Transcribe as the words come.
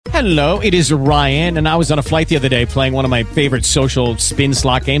Hello, it is Ryan, and I was on a flight the other day playing one of my favorite social spin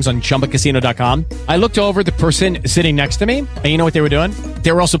slot games on ChumbaCasino.com. I looked over at the person sitting next to me, and you know what they were doing?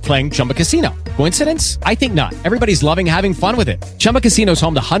 They were also playing Chumba Casino. Coincidence? I think not. Everybody's loving having fun with it. Chumba Casino is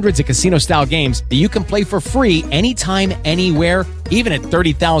home to hundreds of casino-style games that you can play for free anytime, anywhere, even at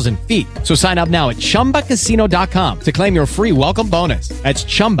 30,000 feet. So sign up now at ChumbaCasino.com to claim your free welcome bonus. That's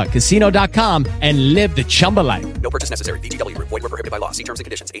ChumbaCasino.com and live the Chumba life. No purchase necessary. VGW. Void were prohibited by law. See terms and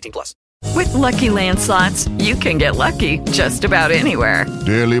conditions. 18+. With Lucky Land Slots, you can get lucky just about anywhere.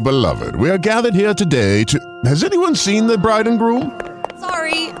 Dearly beloved, we are gathered here today to... Has anyone seen the bride and groom?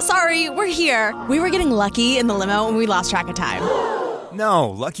 Sorry, we're here. We were getting lucky in the limo and we lost track of time. No,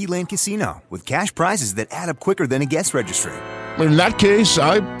 Lucky Land Casino, with cash prizes that add up quicker than a guest registry. In that case,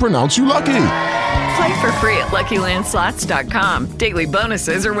 I pronounce you lucky. Play for free at LuckyLandSlots.com. Daily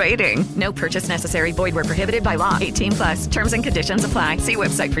bonuses are waiting. No purchase necessary. Void where prohibited by law. 18+. Terms and conditions apply. See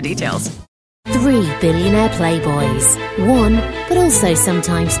website for details. 3 billionaire playboys. 1, but also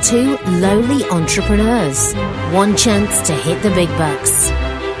sometimes 2 lowly entrepreneurs. One chance to hit the big bucks.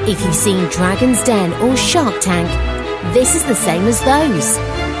 If you've seen Dragon's Den or Shark Tank, this is the same as those,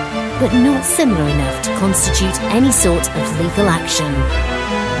 but not similar enough to constitute any sort of legal action.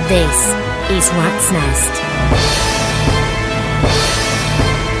 This is Rat's Nest.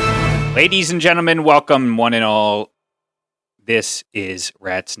 Ladies and gentlemen, welcome one and all. This is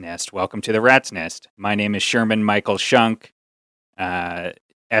Rat's Nest. Welcome to the Rat's Nest. My name is Sherman Michael Shunk,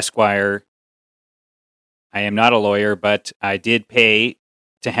 Esquire. I am not a lawyer, but I did pay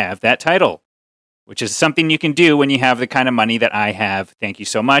to have that title, which is something you can do when you have the kind of money that I have. Thank you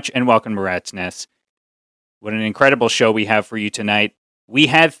so much, and welcome to Rat's Nest. What an incredible show we have for you tonight. We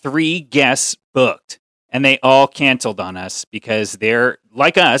had 3 guests booked, and they all canceled on us because they're,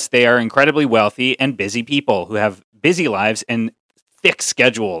 like us, they are incredibly wealthy and busy people who have busy lives and thick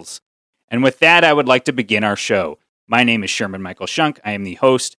schedules. And with that, I would like to begin our show. My name is Sherman Michael Shunk. I am the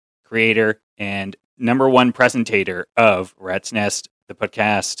host, creator, and #1 presentator of Rat's Nest, the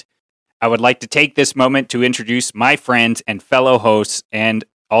podcast. I would like to take this moment to introduce my friends and fellow hosts and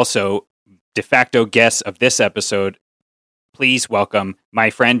also de facto guests of this episode. Please welcome my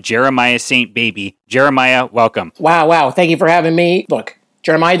friend Jeremiah St. Baby. Jeremiah, welcome. Wow. Thank you for having me. Look,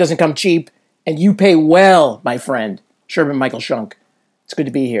 Jeremiah doesn't come cheap, and you pay well, my friend, Sherman Michael Shunk. It's good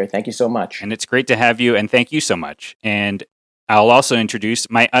to be here. Thank you so much. And it's great to have you, and thank you so much. And I'll also introduce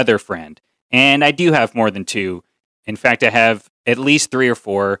my other friend. And I do have more than 2. In fact, I have at least 3 or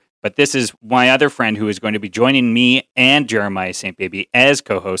 4, but this is my other friend who is going to be joining me and Jeremiah St. Baby as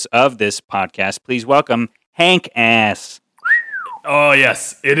co-hosts of this podcast. Please welcome Hank Ass. Oh,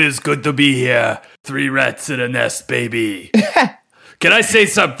 yes. It is good to be here. 3 rats in a nest, baby. Can I say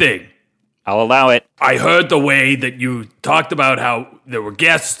something? I'll allow it. I heard the way that you talked about how there were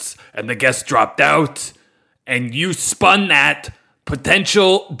guests and the guests dropped out, and you spun that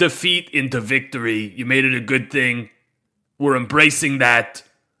potential defeat into victory. You made it a good thing. We're embracing that.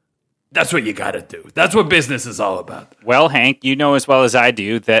 That's what you got to do. That's what business is all about. Well, Hank, you know as well as I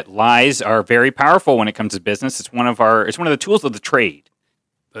do that lies are very powerful when it comes to business. It's one of the tools of the trade.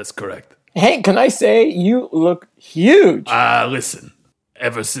 That's correct. Hank, can I say you look huge? Listen.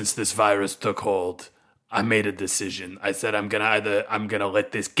 Ever since this virus took hold, I made a decision. I said I'm gonna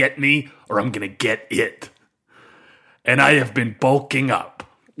let this get me or I'm gonna get it. And I have been bulking up.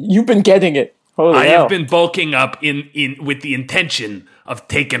 You've been getting it. Holy hell. have been bulking up in with the intention of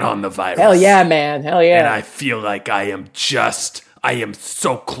taking on the virus. Hell yeah, man. Hell yeah. And I feel like I am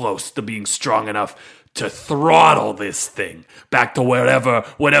so close to being strong enough to throttle this thing back to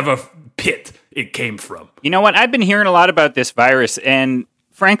whatever pit it came from. You know what? I've been hearing a lot about this virus, and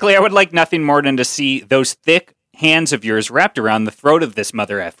frankly, I would like nothing more than to see those thick hands of yours wrapped around the throat of this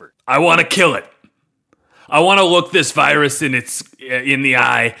mother effer. I want to kill it. I want to look this virus in the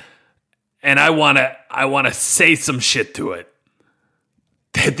eye, and I want to say some shit to it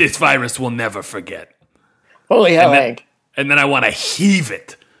that this virus will never forget. Holy hell, Hank. And then I want to heave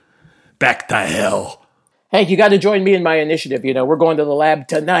it back to hell. Hank, you got to join me in my initiative. You know, we're going to the lab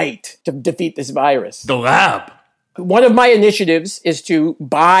tonight to defeat this virus. The lab? One of my initiatives is to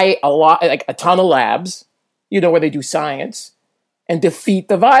buy a ton of labs, where they do science, and defeat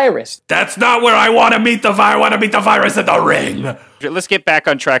the virus. That's not where I want to meet the virus. I want to meet the virus at the ring. Let's get back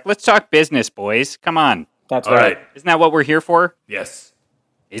on track. Let's talk business, boys. Come on. That's right. Isn't that what we're here for? Yes.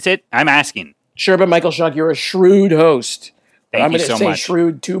 Is it? I'm asking. Sure, but Michael Shunk, you're a shrewd host. Thank you so much. I'm going to say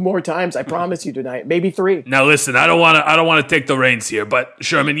shrewd 2 more times. I promise you tonight. Maybe 3. Now listen, I don't want to take the reins here, but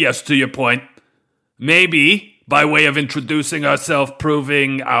Sherman, yes, to your point, maybe by way of introducing ourselves,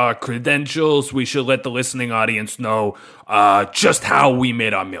 proving our credentials, we should let the listening audience know just how we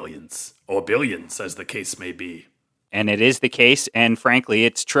made our millions, or billions, as the case may be. And it is the case, and frankly,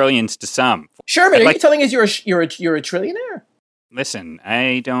 it's trillions to some. Sherman, are you telling us you're a trillionaire? Listen,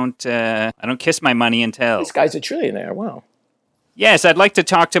 I don't kiss my money and tell. This guy's a trillionaire. Wow. Yes, I'd like to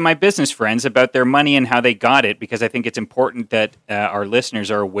talk to my business friends about their money and how they got it, because I think it's important that our listeners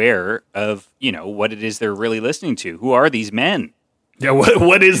are aware of, what it is they're really listening to. Who are these men? Yeah,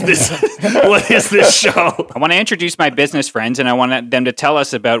 what is this? What is this show? I want to introduce my business friends, and I want them to tell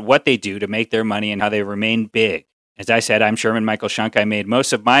us about what they do to make their money and how they remain big. As I said, I'm Sherman Michael Shunk. I made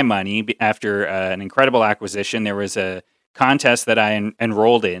most of my money after an incredible acquisition. There was a contest that I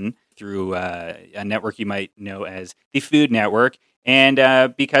enrolled in through a network you might know as the Food Network.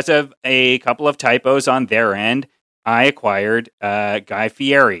 And because of a couple of typos on their end, I acquired Guy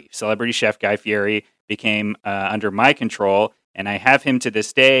Fieri. Celebrity chef Guy Fieri became under my control, and I have him to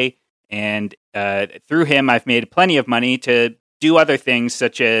this day. And through him, I've made plenty of money to do other things,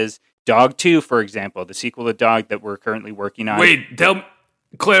 such as Dog 2, for example, the sequel to Dog that we're currently working on. Wait,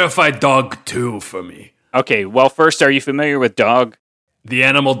 clarify Dog 2 for me. Okay, well, first, are you familiar with Dog? The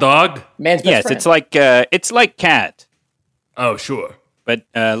animal dog? Man's best yes, friend. it's like Cat. Oh, sure. But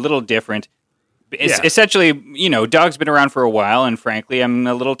a little different. Essentially, Dog's been around for a while, and frankly, I'm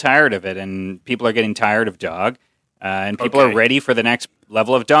a little tired of it, and people are getting tired of Dog, and people are ready for the next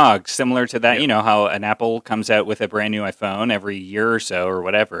level of Dog, similar to that, how an Apple comes out with a brand new iPhone every year or so, or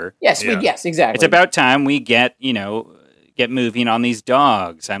whatever. Yes, yes, exactly. It's about time we get moving on these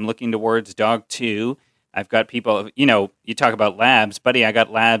dogs. I'm looking towards Dog 2. I've got people, you talk about labs. Buddy, I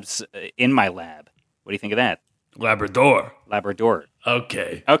got labs in my lab. What do you think of that? Labrador.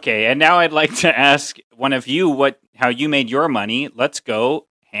 Okay, and now I'd like to ask one of you how you made your money. Let's go,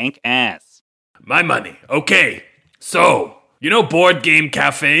 Hank Ass. My money. Okay, so, board game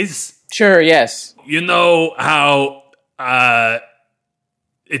cafes? Sure, yes. You know how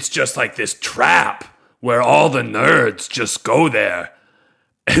it's just like this trap where all the nerds just go there,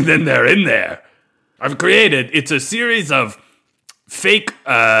 and then they're in there. It's a series of fake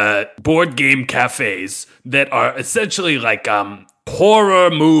board game cafes that are essentially like horror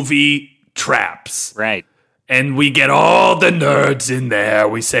movie traps. Right. And we get all the nerds in there.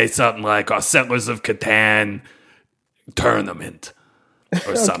 We say something like our Settlers of Catan tournament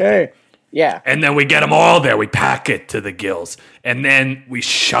or something. Okay. Yeah. And then we get them all there. We pack it to the gills. And then we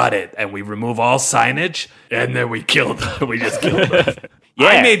shut it and we remove all signage. And then we kill them. We just kill them. Yeah.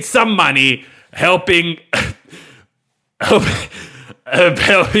 I made some money helping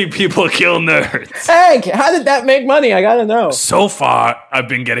people kill nerds. Hank, how did that make money? I gotta know. So far, I've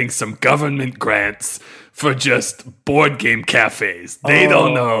been getting some government grants for just board game cafes. They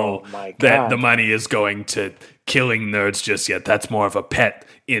don't know that the money is going to killing nerds just yet. That's more of a pet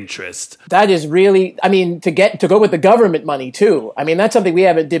interest. That is really, to go with the government money too. That's something we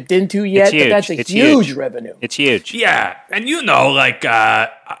haven't dipped into yet, but that's a huge revenue. It's huge. Yeah. And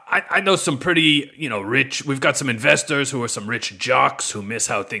I know some pretty, rich, we've got some investors who are some rich jocks who miss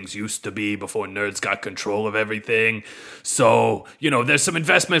how things used to be before nerds got control of everything. So, there's some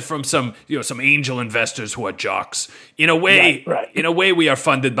investment from some angel investors who are jocks. In a way, we are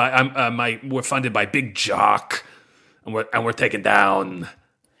funded by, we're funded by Big Jock, and we're taking down.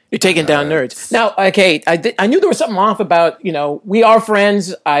 You're taking down nerds. Now, okay, I knew there was something off about, we are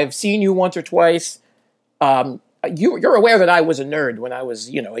friends. I've seen you once or twice. You're aware that I was a nerd when I was,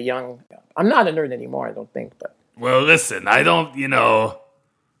 a young. I'm not a nerd anymore, I don't think. But well, listen, I don't,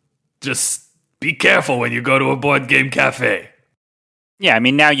 just be careful when you go to a board game cafe. Yeah,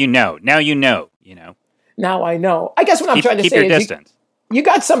 now you know. Now I know. I guess what I'm trying to say your is distance. You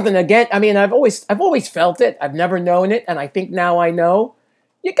got something against. I've always felt it. I've never known it, and I think now I know.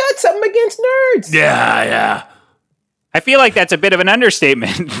 You got something against nerds. Yeah. I feel like that's a bit of an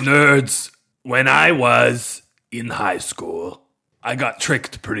understatement. Nerds. When I was in high school, I got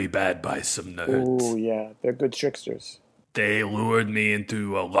tricked pretty bad by some nerds. Oh, yeah. They're good tricksters. They lured me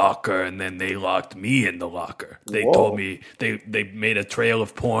into a locker, and then they locked me in the locker. They Whoa. told me they made a trail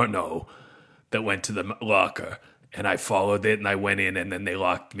of porno that went to the locker, and I followed it, and I went in, and then they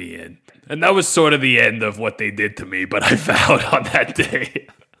locked me in. And that was sort of the end of what they did to me, but I vowed on that day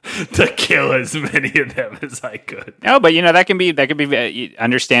to kill as many of them as I could. No, but that can be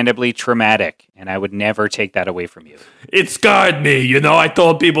understandably traumatic, and I would never take that away from you. It scarred me, I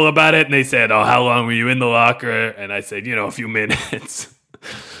told people about it, and they said, "Oh, how long were you in the locker?" And I said, a few minutes.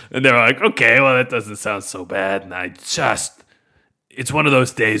 And they were like, "Okay, well, that doesn't sound so bad." And I just it's one of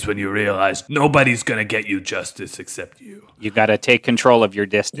those days when you realize nobody's going to get you justice except you. You got to take control of your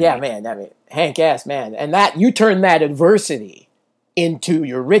destiny. Yeah, man. I mean, Hank ass, man. And that, you turn that adversity into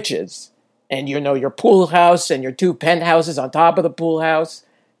your riches. And, you know, your pool house and your 2 penthouses on top of the pool house.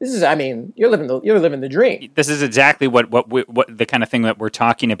 This is, I mean, you're living the dream. This is exactly what the kind of thing that we're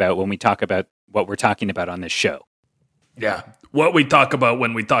talking about when we talk about what we're talking about on this show. Yeah. What we talk about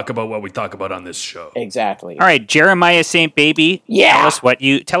when we talk about what we talk about on this show. Exactly. All right, Jeremiah St. Baby. Yeah. Tell us what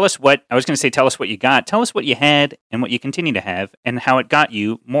you got. Tell us what you had and what you continue to have and how it got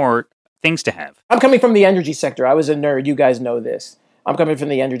you more things to have. I'm coming from the energy sector. I was a nerd. You guys know this. I'm coming from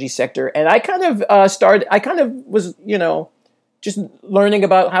the energy sector. And I kind of was, you know, just learning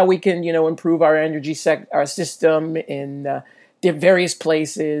about how we can, you know, improve our energy our system in various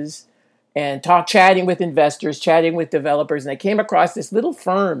places. And chatting with investors, chatting with developers, and I came across this little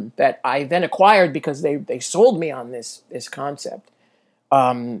firm that I then acquired because they sold me on this concept.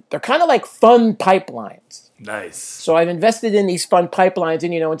 They're kind of like fun pipelines. Nice. So I've invested in these fun pipelines,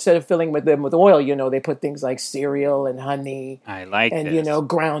 and, you know, instead of filling them with oil, you know, they put things like cereal and honey. I like and this. You know,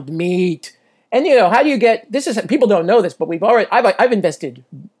 ground meat. And, you know, how do you get this? Is people don't know this, but I've invested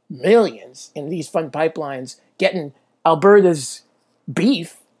millions in these fun pipelines, getting Alberta's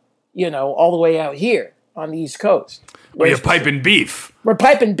beef, you know, all the way out here on the East Coast. Well, you're piping beef. We're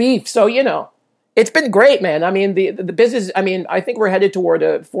piping beef. So, you know, it's been great, man. I mean, the business, I mean, I think we're headed toward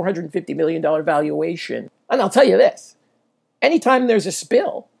a $450 million valuation. And I'll tell you this, anytime there's a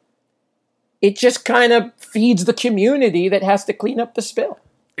spill, it just kind of feeds the community that has to clean up the spill.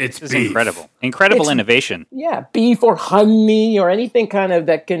 It's incredible. Incredible innovation. Yeah, beef or honey or anything kind of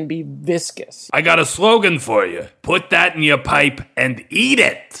that can be viscous. I got a slogan for you. Put that in your pipe and eat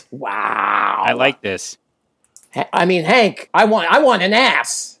it. Wow. I like this. I mean, Hank, I want an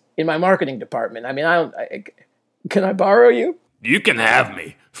ass in my marketing department. I mean, can I borrow you? You can have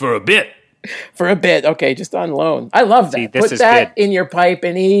me for a bit. For a bit. Okay, just on loan. I love that. See, this Put is that good. in your pipe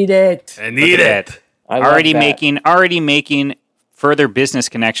and eat it. And eat it. Already making further business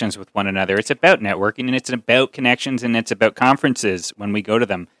connections with one another. It's about networking, and it's about connections, and it's about conferences when we go to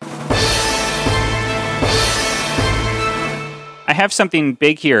them. I have something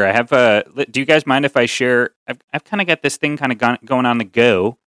big here. Do you guys mind if I share? I've kind of got this thing kind of going on the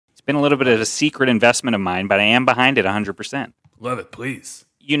go. It's been a little bit of a secret investment of mine, but I am behind it 100%. Love it, please.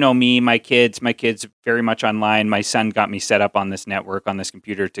 You know me, my kids very much online. My son got me set up on this network, on this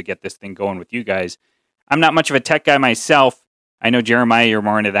computer to get this thing going with you guys. I'm not much of a tech guy myself. I know, Jeremiah, you're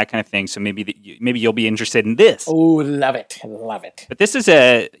more into that kind of thing, so maybe you'll be interested in this. Oh, love it. Love it. But this is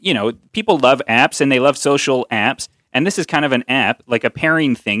people love apps, and they love social apps, and this is kind of an app, like a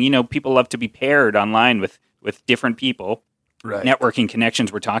pairing thing. You know, people love to be paired online with different people. Right. Networking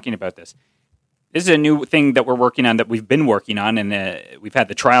connections, we're talking about this. This is a new thing that we're working on, that we've been working on, and we've had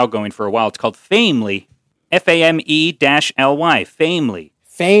the trial going for a while. It's called Famely, Famely,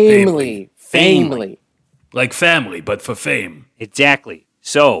 Famely. Famely. Like family, but for fame. Exactly.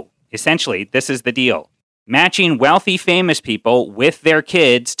 So, essentially, this is the deal. Matching wealthy, famous people with their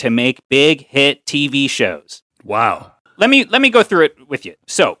kids to make big hit TV shows. Wow. Let me go through it with you.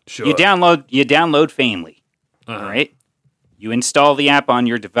 So, Sure. you download Famely. Uh-huh. All right? You install the app on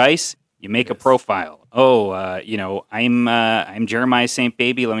your device. You make a profile. I'm Jeremiah St.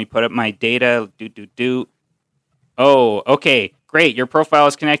 Baby. Let me put up my data. Oh, okay. Great. Your profile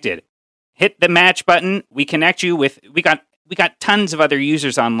is connected. Hit the match button. We connect you with. We got tons of other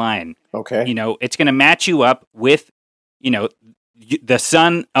users online. Okay. You know, it's going to match you up with, you know, the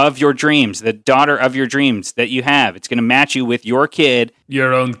son of your dreams, the daughter of your dreams that you have. It's going to match you with your kid.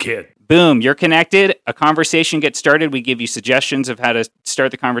 Your own kid. Boom, you're connected. A conversation gets started. We give you suggestions of how to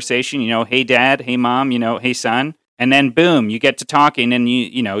start the conversation. You know, hey dad, hey mom, you know, hey son. And then boom, you get to talking, and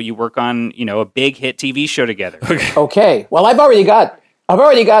you work on, you know, a big hit TV show together. Okay. Well, I've already got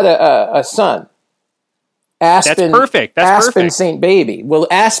a son. Aspen. That's perfect. Aspen St. Baby. Will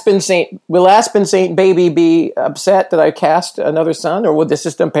Aspen St. Baby be upset that I cast another son, or would the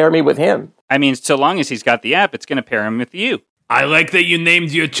system pair me with him? I mean, so long as he's got the app, it's going to pair him with you. I like that you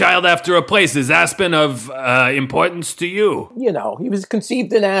named your child after a place. Is Aspen of importance to you? You know, he was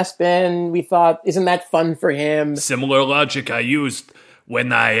conceived in Aspen. We thought, isn't that fun for him? Similar logic I used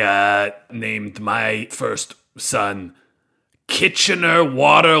when I named my first son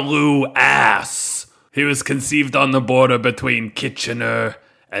Kitchener-Waterloo Ass. He was conceived on the border between Kitchener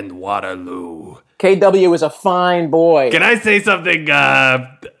and Waterloo. KW is a fine boy. Can I say something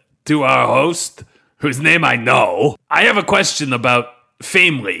to our host, whose name I know? I have a question about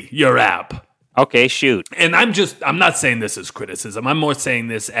Famely, your app. Okay, shoot. And I'm not saying this as criticism. I'm more saying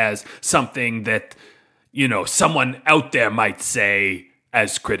this as something that someone out there might say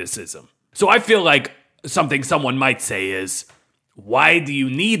as criticism. So I feel like something someone might say is, why do you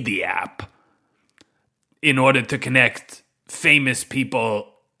need the app in order to connect famous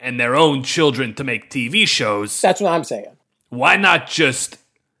people and their own children to make TV shows? That's what I'm saying. Why not just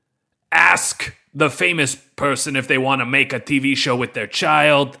ask the famous person if they want to make a TV show with their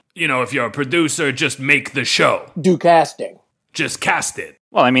child? If you're a producer, just make the show. Do casting. Just cast it.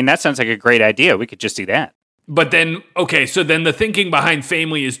 Well, I mean, that sounds like a great idea. We could just do that. But then, okay, so then the thinking behind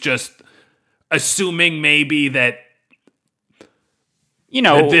Family is just assuming maybe that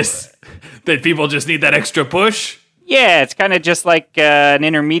that people just need that extra push. Yeah, it's kind of just like an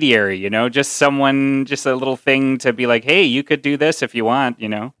intermediary, just someone, just a little thing to be like, hey, you could do this if you want,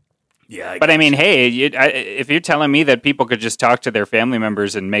 Yeah, but I mean, hey, if you're telling me that people could just talk to their family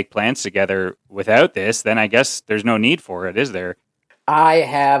members and make plans together without this, then I guess there's no need for it, is there? I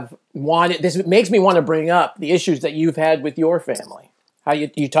have wanted, this makes me want to bring up the issues that you've had with your family. How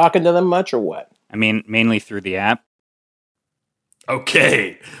you talking to them much or what? I mean, mainly through the app.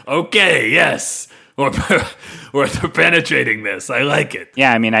 Okay, yes. We're penetrating this. I like it.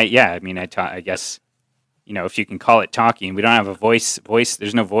 Yeah, I guess, if you can call it talking. We don't have a voice.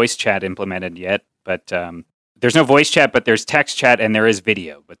 There's no voice chat implemented yet, but there's no voice chat, but there's text chat and there is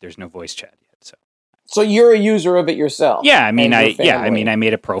video, but there's no voice chat yet. So you're a user of it yourself? Yeah, I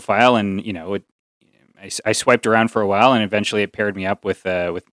made a profile and I swiped around for a while and eventually it paired me up with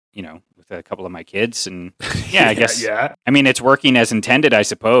a couple of my kids, and I guess. Yeah. I mean, it's working as intended, I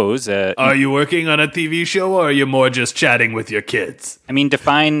suppose. Are you working on a TV show, or are you more just chatting with your kids? I mean,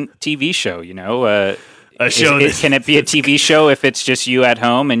 define TV show. A show. Can it be a TV show if it's just you at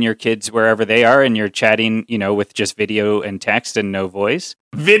home and your kids wherever they are, and you're chatting, with just video and text and no voice?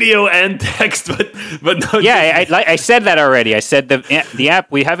 Video and text, but no. Yeah, I said that already. I said the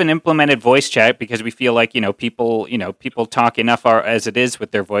app, we haven't implemented voice chat because we feel like people talk enough as it is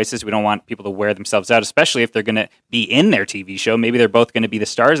with their voices. We don't want people to wear themselves out, especially if they're going to be in their TV show. Maybe they're both going to be the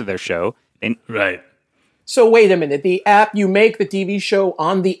stars of their show. Right. So wait a minute. The app, you make the TV show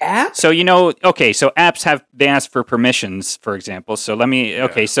on the app? So so apps they ask for permissions, for example. So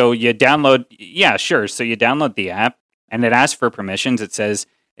so you download. Yeah, sure. So you download the app. And it asks for permissions. It says,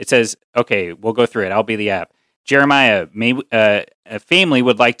 okay, we'll go through it. I'll be the app. Jeremiah, a family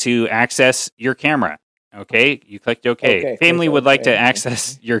would like to access your camera. Okay, you clicked okay. Family would like to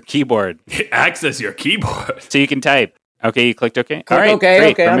access your keyboard. Access your keyboard? So you can type. Okay, you clicked okay? All right,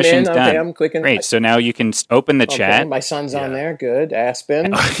 great. Permissions I'm in. Okay, I'm clicking. Great, so now you can open the chat. My son's on there. Good.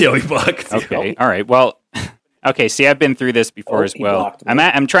 Aspen. Yeah, we blocked. Okay, all right. Well, okay, see, I've been through this before as well.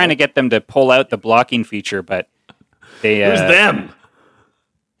 I'm trying to get them to pull out the blocking feature, but who's them?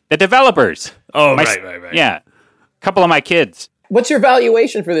 The developers. Oh, right. Yeah. A couple of my kids. What's your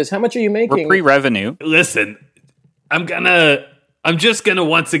valuation for this? How much are you making? We're pre-revenue. Listen, I'm just gonna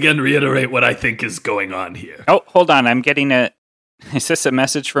once again reiterate what I think is going on here. Oh, hold on. I'm getting is this a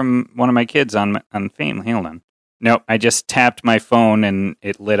message from one of my kids on Fame? Hold on. No, I just tapped my phone and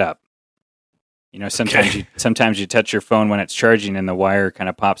it lit up. Sometimes you touch your phone when it's charging and the wire kind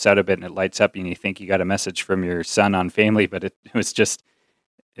of pops out a bit and it lights up and you think you got a message from your son on Family, but it was just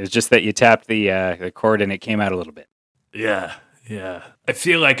that you tapped the cord and it came out a little bit. Yeah. I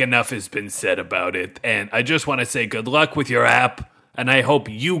feel like enough has been said about it, and I just want to say good luck with your app, and I hope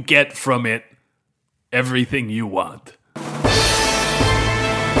you get from it everything you want.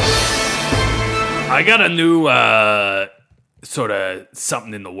 I got a new sort of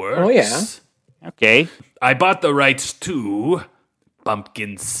something in the works. Oh, yeah. Okay. I bought the rights to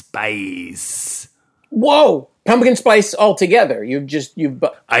Pumpkin Spice. Whoa! Pumpkin Spice altogether.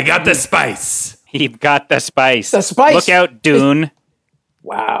 I got the spice. You've got the spice. The spice. Look out, Dune.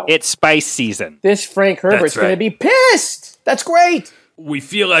 Wow. It's spice season. This Frank Herbert's going to be pissed. That's great. We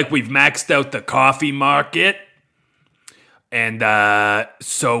feel like we've maxed out the coffee market. And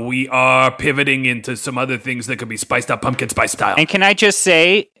so we are pivoting into some other things that could be spiced up pumpkin spice style. And can I just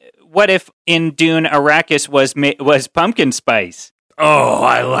say, what if in Dune Arrakis was pumpkin spice? Oh,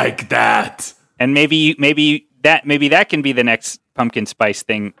 I like that. And maybe that can be the next pumpkin spice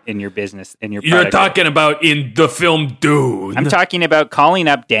thing in your business, in your product. You're talking about in the film Dune. I'm talking about calling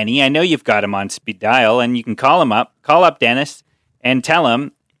up Denny. I know you've got him on speed dial, and you can call up Dennis, and tell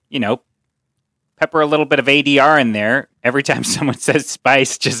him, pepper a little bit of ADR in there every time someone says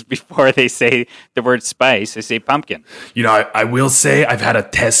spice. Just before they say the word spice, they say pumpkin. I will say I've had a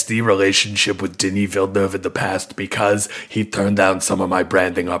testy relationship with Denis Villeneuve in the past because he turned down some of my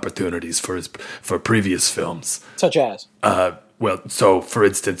branding opportunities for previous films. Such as? Well, so for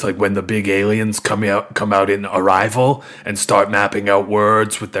instance, like when the big aliens come out in Arrival and start mapping out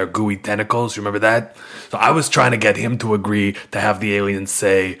words with their gooey tentacles, you remember that? So I was trying to get him to agree to have the aliens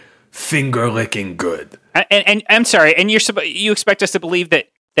say finger licking good. And I'm sorry, and you expect us to believe that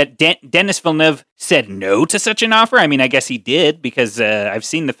Denis Villeneuve said no to such an offer? I mean, I guess he did because I've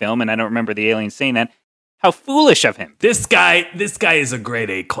seen the film and I don't remember the aliens saying that. How foolish of him! This guy is a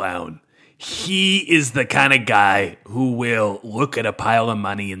grade A clown. He is the kind of guy who will look at a pile of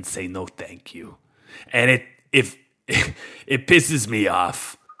money and say no thank you. And it pisses me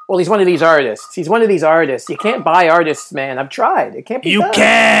off. Well, he's one of these artists. You can't buy artists, man. I've tried. It can't be done. You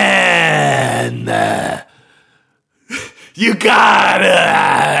can. You gotta.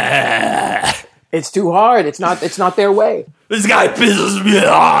 It's too hard. It's not their way. This guy pisses me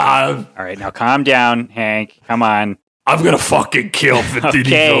off. All right, now calm down, Hank. Come on. I'm gonna fucking kill Denis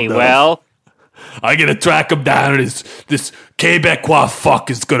Okay, Villeneuve. well, I'm gonna track him down, and this Quebecois fuck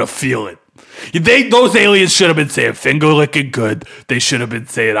is gonna feel it. Those aliens should have been saying finger licking good. They should have been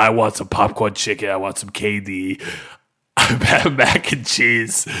saying, I want some popcorn chicken. I want some KD. I mac and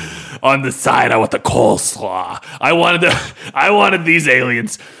cheese on the side. I want the coleslaw. I wanted these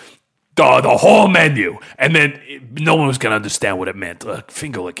aliens. The whole menu, and then no one was gonna understand what it meant.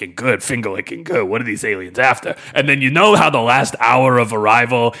 Finger licking good. What are these aliens after? And then you know how the last hour of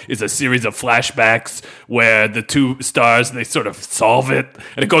Arrival is a series of flashbacks where the two stars they sort of solve it,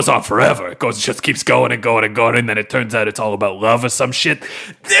 and it goes on forever. It just keeps going and going and going, and then it turns out it's all about love or some shit.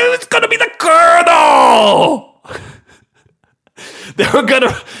 It's gonna be the Colonel. They were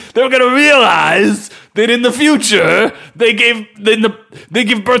gonna realize that in the future they give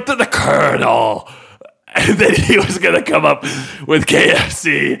birth to the Colonel, and then he was gonna come up with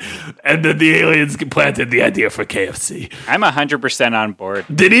KFC, and then the aliens planted the idea for KFC. I'm 100% on board.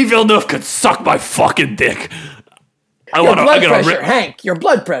 Denis Villeneuve could suck my fucking dick. Your blood pressure, Hank. Your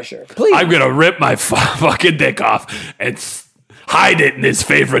blood pressure, please. I'm gonna rip my fucking dick off and hide it in his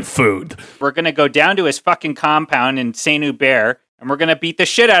favorite food. We're gonna go down to his fucking compound in Saint-Hubert, and we're gonna beat the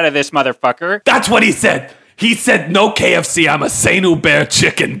shit out of this motherfucker. That's what he said. He said, no KFC, I'm a Saint-Hubert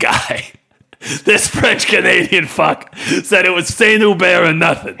chicken guy. This French-Canadian fuck said it was Saint-Hubert or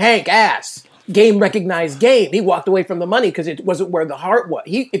nothing. Hank ass. Game recognized game. He walked away from the money because it wasn't where the heart was.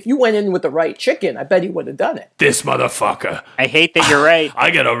 If you went in with the right chicken, I bet he would have done it. This motherfucker. I hate that you're right.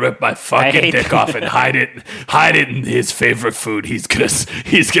 I gotta rip my fucking dick off and hide it in his favorite food. He's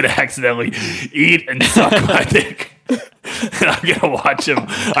gonna accidentally eat and suck my dick. And I'm gonna watch him.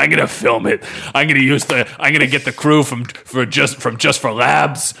 I'm gonna film it. I'm gonna get the crew from Just for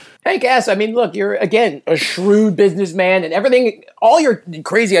Labs. Hank ass, I mean, look, you're, again, a shrewd businessman, and everything, all your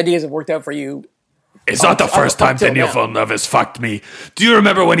crazy ideas have worked out for you. It's not the first time Denis Villeneuve has fucked me. Do you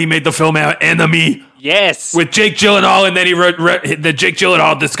remember when he made the film Enemy? Yes. With Jake Gyllenhaal, and then Jake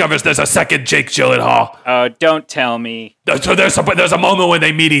Gyllenhaal discovers there's a second Jake Gyllenhaal. Oh, don't tell me. So there's a moment when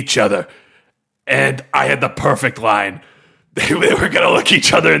they meet each other, and I had the perfect line. They were going to look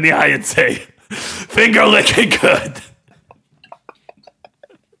each other in the eye and say, finger licking good.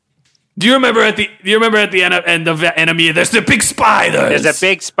 Do you remember at the end of Enemy, there's the big spiders? There's a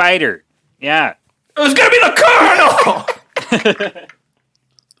big spider. Yeah. It was going to be the Colonel!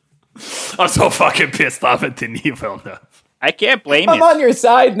 I'm so fucking pissed off at Denis Villeneuve. I can't blame you. I'm on your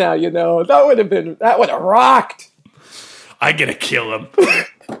side now, That would have rocked. I'm going to kill him.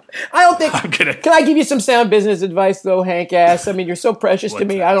 I don't think... Can I give you some sound business advice, though, Hank ass? I mean, you're so precious to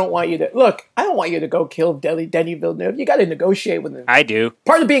me. that? I don't want you to... Look, I don't want you to go kill Denis Villeneuve. You got to negotiate with him. I do.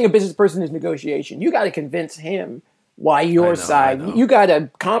 Part of being a business person is negotiation. You got to convince him why your side. You got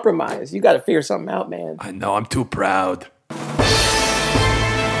to compromise. You got to figure something out, man. I know. I'm too proud.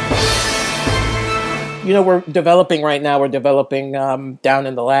 We're developing right now. We're developing down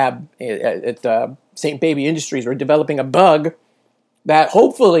in the lab at St. Baby Industries. We're developing a bug that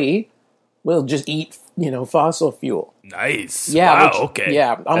hopefully will just eat, fossil fuel. Nice. Yeah. Wow, okay.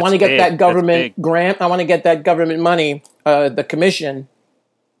 Yeah. I want to get that government grant. I want to get that government money, the commission,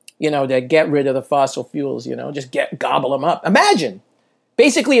 to get rid of the fossil fuels, just gobble them up. Imagine.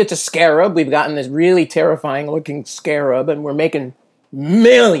 Basically, it's a scarab. We've gotten this really terrifying looking scarab, and we're making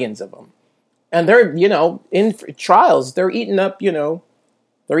millions of them. And they're, in trials, they're eating up,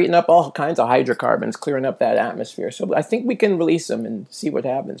 they're eating up all kinds of hydrocarbons, clearing up that atmosphere. So I think we can release them and see what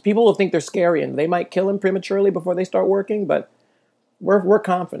happens. People will think they're scary, and they might kill them prematurely before they start working, but we're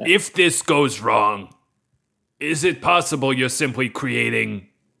confident. If this goes wrong, is it possible you're simply creating,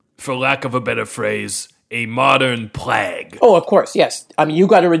 for lack of a better phrase, a modern plague? Oh, of course, yes. I mean,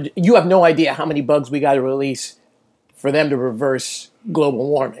 you have no idea how many bugs we got to release for them to reverse global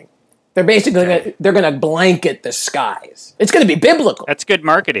warming. They're basically they're going to blanket the skies. It's going to be biblical. That's good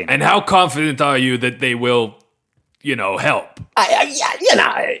marketing. And how confident are you that they will, help? I'm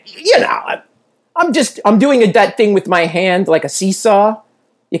doing that thing with my hand like a seesaw.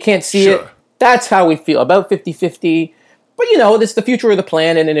 You can't see it. That's how we feel, about 50-50. But, it's the future of the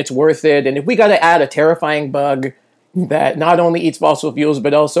planet, and it's worth it. And if we got to add a terrifying bug that not only eats fossil fuels,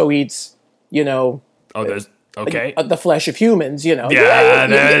 but also eats, there's... Okay. The flesh of humans, Yeah,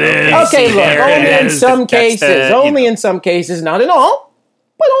 there it is. Okay, look, There only it in is. some cases. Only in some cases, not in all.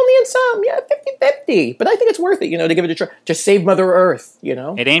 But only in some, 50-50. But I think it's worth it, to give it a try. Just save Mother Earth,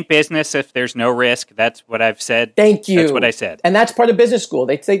 It ain't business if there's no risk. That's what I've said. Thank you. That's what I said. And that's part of business school.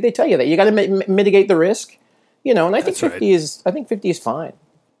 They tell you that. You got to mitigate the risk, and I think 50 is fine.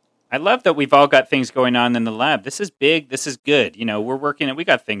 I love that we've all got things going on in the lab. This is big. This is good. We're working. We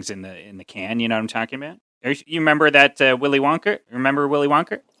got things in the can. You know what I'm talking about? You remember that Willy Wonka? Remember Willy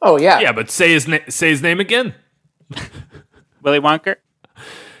Wonka? Oh yeah. Yeah, but say his name again. Willy Wonka?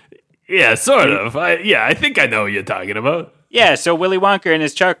 Yeah, sort of. I think I know what you're talking about. Yeah, so Willy Wonka and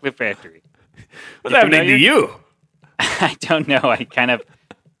his chocolate factory. What's happening to you? I don't know. I kind of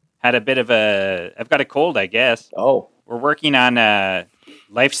had a bit of I've got a cold, I guess. Oh. We're working on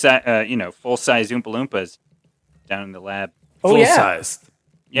life-size, full-size Oompa Loompas down in the lab. Oh, yeah. Full-sized.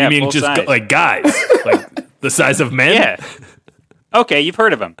 Yeah, you mean just like guys? Like the size of men? Yeah. Okay, you've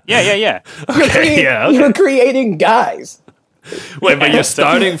heard of them. Yeah. Okay, You're creating guys. Wait, but you're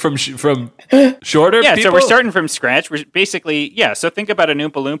starting from shorter Yeah, people? so we're starting from scratch. We're basically, so think about an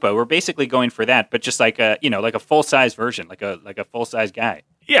Oompa Loompa. We're basically going for that, but just like a full-size version, like a full-size guy.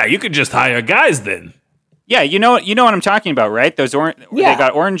 Yeah, you could just hire guys then. Yeah, you know what I'm talking about, right? Those orange, Yeah. they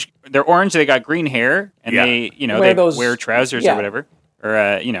got orange. They're orange. They got green hair, and they wear trousers or whatever, or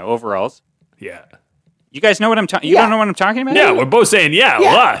overalls. Yeah. You guys know what I'm talking? You don't know what I'm talking about? Yeah, we're both saying a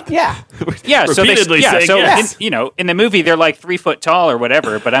lot. Yeah. Yeah, so Repeatedly saying yes. in the movie they're like 3 foot tall or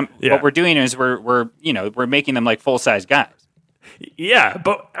whatever. But what we're doing is we're making them like full size guys. Yeah,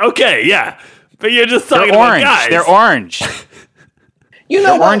 but okay, yeah, but you're just talking They're about orange. guys. They're orange.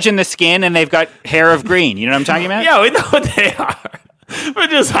 They're orange in the skin, and they've got hair of green. You know what I'm talking about? Yeah, we know what they are. But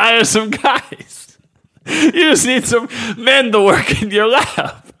just hire some guys. You just need some men to work in your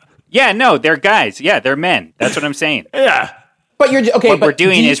lab. Yeah, no, they're guys. Yeah, they're men. That's what I'm saying. Yeah. But you're okay. What we're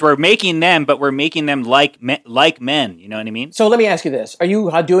doing is we're making them, but we're making them like men. You know what I mean? So let me ask you this: are you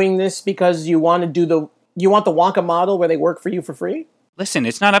doing this because you want the Wonka model where they work for you for free? Listen,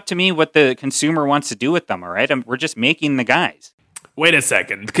 it's not up to me what the consumer wants to do with them. All right, we're just making the guys. Wait a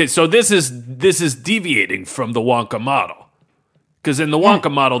second. Okay, so this is deviating from the Wonka model, because in the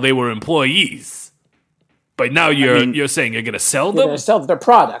Wonka model they were employees, but now you're saying you're going to sell them. You're going to sell their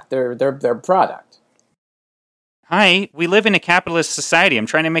product. Their product. Hi, we live in a capitalist society. I'm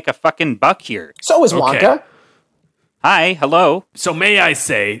trying to make a fucking buck here. So is Wonka. Okay. Hi, hello. So may I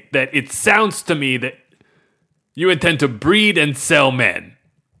say that it sounds to me that you intend to breed and sell men.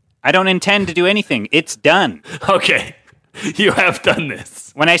 I don't intend to do anything. It's done. Okay. You have done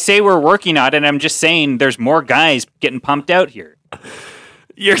this. When I say we're working on it, I'm just saying there's more guys getting pumped out here.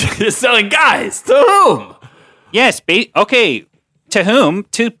 You're selling guys. To whom? Yes, okay. To whom?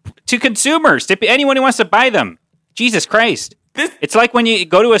 To consumers. To anyone who wants to buy them. Jesus Christ. It's like when you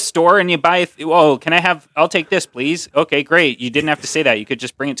go to a store and you buy, I'll take this, please. Okay, great. You didn't have to say that. You could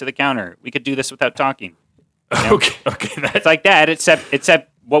just bring it to the counter. We could do this without talking. You know? Okay. It's like that, except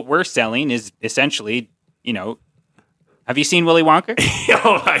what we're selling is essentially, have you seen Willy Wonka?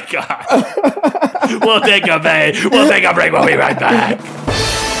 Oh my God. We'll take a break. We'll be right back.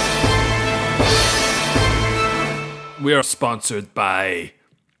 We are sponsored by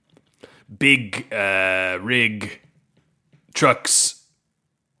Big Rig Trucks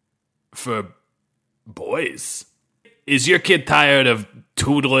for Boys. Is your kid tired of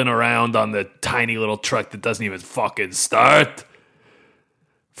tootling around on the tiny little truck that doesn't even fucking start?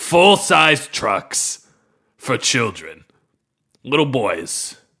 Full-size trucks for children. Little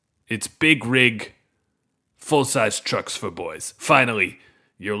boys. It's Big Rig full-size trucks for boys. Finally,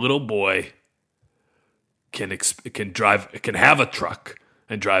 your little boy can have a truck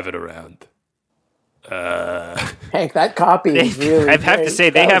and drive it around. Hank, that copy is really I have great. to say,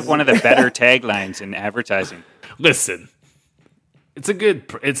 they have one of the better taglines in advertising. Listen, it's a good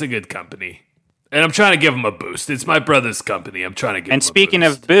company. And I'm trying to give them a boost. It's my brother's company. I'm trying to give them a boost. And speaking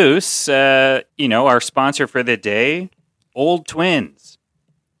of boosts, our sponsor for the day, Old Twins.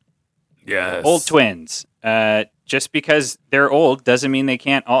 Yes. Old Twins. Just because they're old doesn't mean they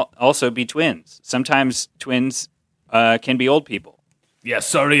can't also be twins. Sometimes twins can be old people. Yeah,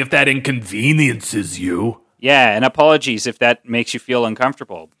 sorry if that inconveniences you. Yeah, and apologies if that makes you feel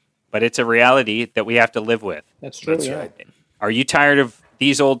uncomfortable. but it's a reality that we have to live with. That's true. That's yeah. right. Are you tired of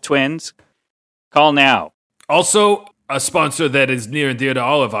these old twins? Call now. Also, a sponsor that is near and dear to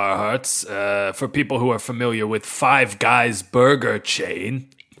all of our hearts, for people who are familiar with Five Guys Burger Chain.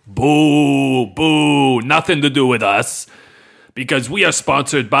 Boo, boo, nothing to do with us, because we are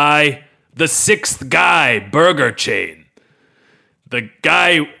sponsored by the Sixth Guy Burger Chain. The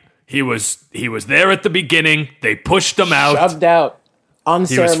guy, he was there at the beginning. They pushed him out. Shoved out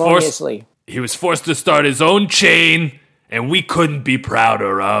unceremoniously. He was forced to start his own chain, and we couldn't be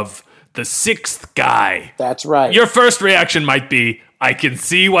prouder of the Sixth Guy. That's right. Your first reaction might be, I can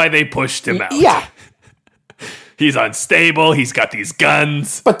see why they pushed him out. Yeah. He's unstable. He's got these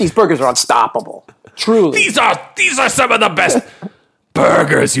guns. But these burgers are unstoppable. Truly. These are some of the best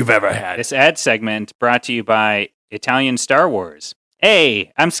burgers you've ever had. This ad segment brought to you by Italian Star Wars.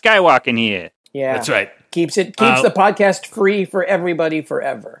 Hey, I'm Skywalking here. Yeah. That's right. Keeps the podcast free for everybody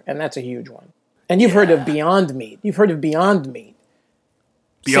forever. And that's a huge one. And you've heard of Beyond Meat.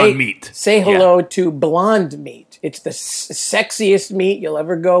 Beyond Meat. Say hello to Blonde Meat. It's the sexiest meat you'll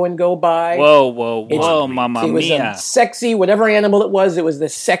ever go buy. Whoa, mamma It was mia. a sexy, whatever animal it was the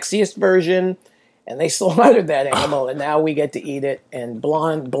sexiest version. And they slaughtered that animal, and now we get to eat it. And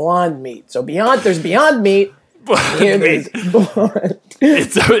blonde meat. So there's Beyond Meat. Here there's Blonde.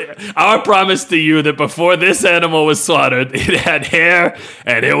 It's our promise to you that before this animal was slaughtered, it had hair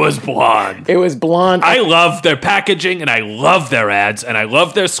and it was blonde. It was blonde. I love their packaging and I love their ads and I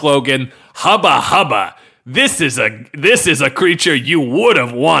love their slogan, Hubba Hubba. This is a creature you would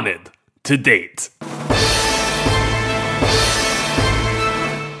have wanted to date.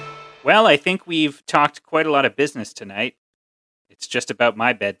 Well, I think we've talked quite a lot of business tonight. It's just about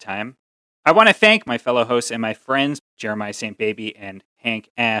my bedtime. I want to thank my fellow hosts and my friends, Jeremiah St. Baby and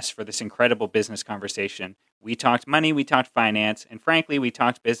Hank Ass, for this incredible business conversation. We talked money, we talked finance, and frankly, we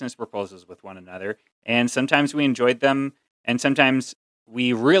talked business proposals with one another. And sometimes we enjoyed them, and sometimes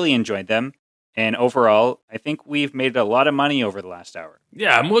we really enjoyed them. And overall, I think we've made a lot of money over the last hour.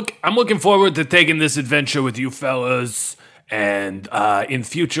 Yeah, I'm looking forward to taking this adventure with you fellas, and in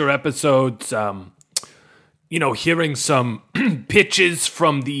future episodes, hearing some pitches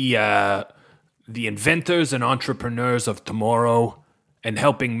from the inventors and entrepreneurs of tomorrow, and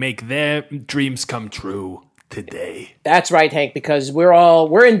helping make their dreams come true today. That's right, Hank, because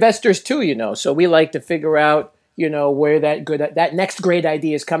we're investors too, so we like to figure out, where that next great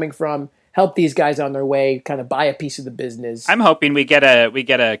idea is coming from, help these guys on their way, kind of buy a piece of the business. I'm hoping we get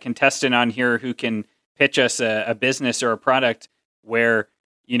a contestant on here who can pitch us a business or a product where,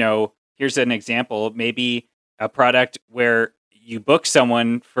 here's an example, maybe a product where you book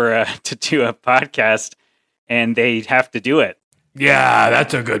someone to do a podcast and they have to do it. Yeah,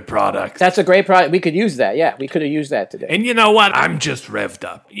 that's a good product. That's a great product. We could use that. Yeah, we could have used that today. And you know what? I'm just revved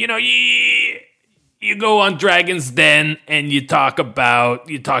up. You go on Dragon's Den and you talk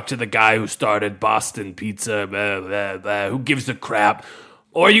to the guy who started Boston Pizza, blah, blah, blah, who gives a crap.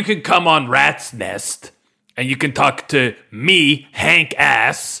 Or you can come on Rat's Nest and you can talk to me, Hank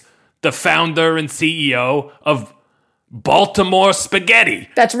Ass, the founder and CEO of Baltimore Spaghetti.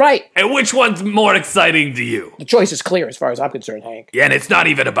 That's right. And which one's more exciting to you? The choice is clear as far as I'm concerned, Hank. Yeah, and it's not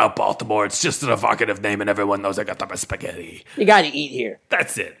even about Baltimore. It's just an evocative name and everyone knows I got the spaghetti. You got to eat here.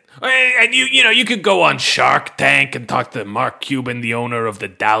 That's it. And you could go on Shark Tank and talk to Mark Cuban, the owner of the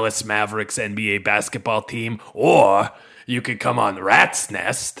Dallas Mavericks NBA basketball team. Or you could come on Rat's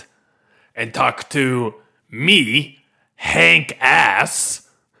Nest and talk to me, Hank Ass,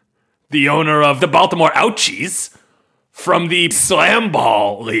 the owner of the Baltimore Ouchies, from the Slam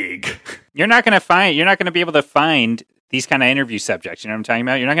Ball League. You're not going to be able to find these kind of interview subjects. You know what I'm talking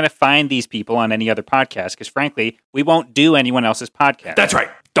about? You're not going to find these people on any other podcast because, frankly, we won't do anyone else's podcast. That's right.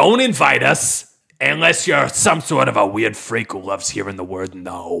 Don't invite us unless you're some sort of a weird freak who loves hearing the word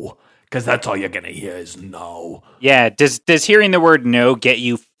no, because that's all you're going to hear is no. Yeah. Does hearing the word no get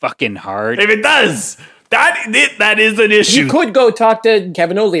you fucking hard? If it does, that is an issue. You could go talk to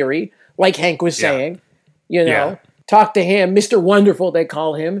Kevin O'Leary, like Hank was saying, Talk to him, Mr. Wonderful, they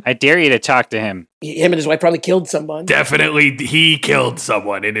call him. I dare you to talk to him. Him and his wife probably killed someone. Definitely, he killed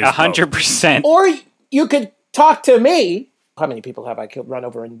someone in his 100%. Or you could talk to me. How many people have I run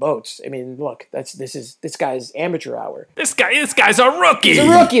over in boats? I mean, look, this guy's amateur hour. This guy's a rookie. He's a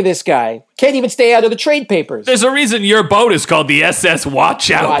rookie, this guy. Can't even stay out of the trade papers. There's a reason your boat is called the SS Watch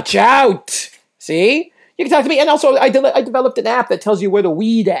Out. Watch out. See? You can talk to me. And also, I developed an app that tells you where to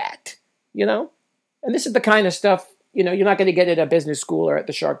weed at, And this is the kind of stuff, you're not going to get at a business school or at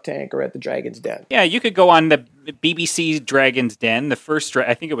the Shark Tank or at the Dragon's Den. Yeah, you could go on the BBC Dragon's Den, I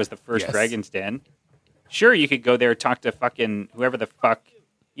think it was the first Dragon's Den. Sure, you could go there and talk to fucking whoever the fuck,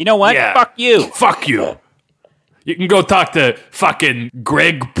 You know what? Yeah. Fuck you. Fuck you. You can go talk to fucking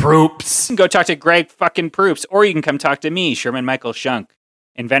Greg Proops. You can go talk to Greg fucking Proops, or you can come talk to me, Sherman Michael Shunk,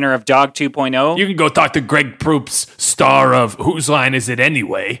 inventor of Dog 2.0. You can go talk to Greg Proops, star of Whose Line Is It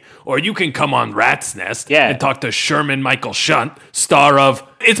Anyway? Or you can come on Rat's Nest and talk to Sherman Michael Shunt, star of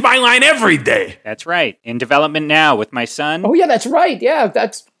It's My Line Every Day. That's right. In development now with my son. Oh, yeah, that's right. Yeah,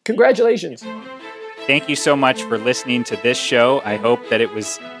 that's congratulations. Thank you so much for listening to this show. I hope that it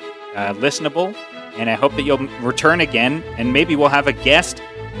was listenable, and I hope that you'll return again, and maybe we'll have a guest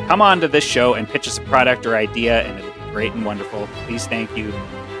come on to this show and pitch us a product or idea, and it'll be great and wonderful. Please thank you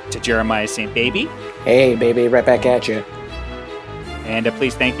to Jeremiah St. Baby. Hey, baby, right back at you. And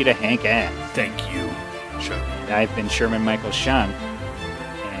please thank you to Hank Ass. Thank you, Sherman. I've been Sherman Michael Shunk,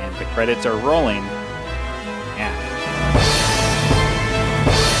 and the credits are rolling now.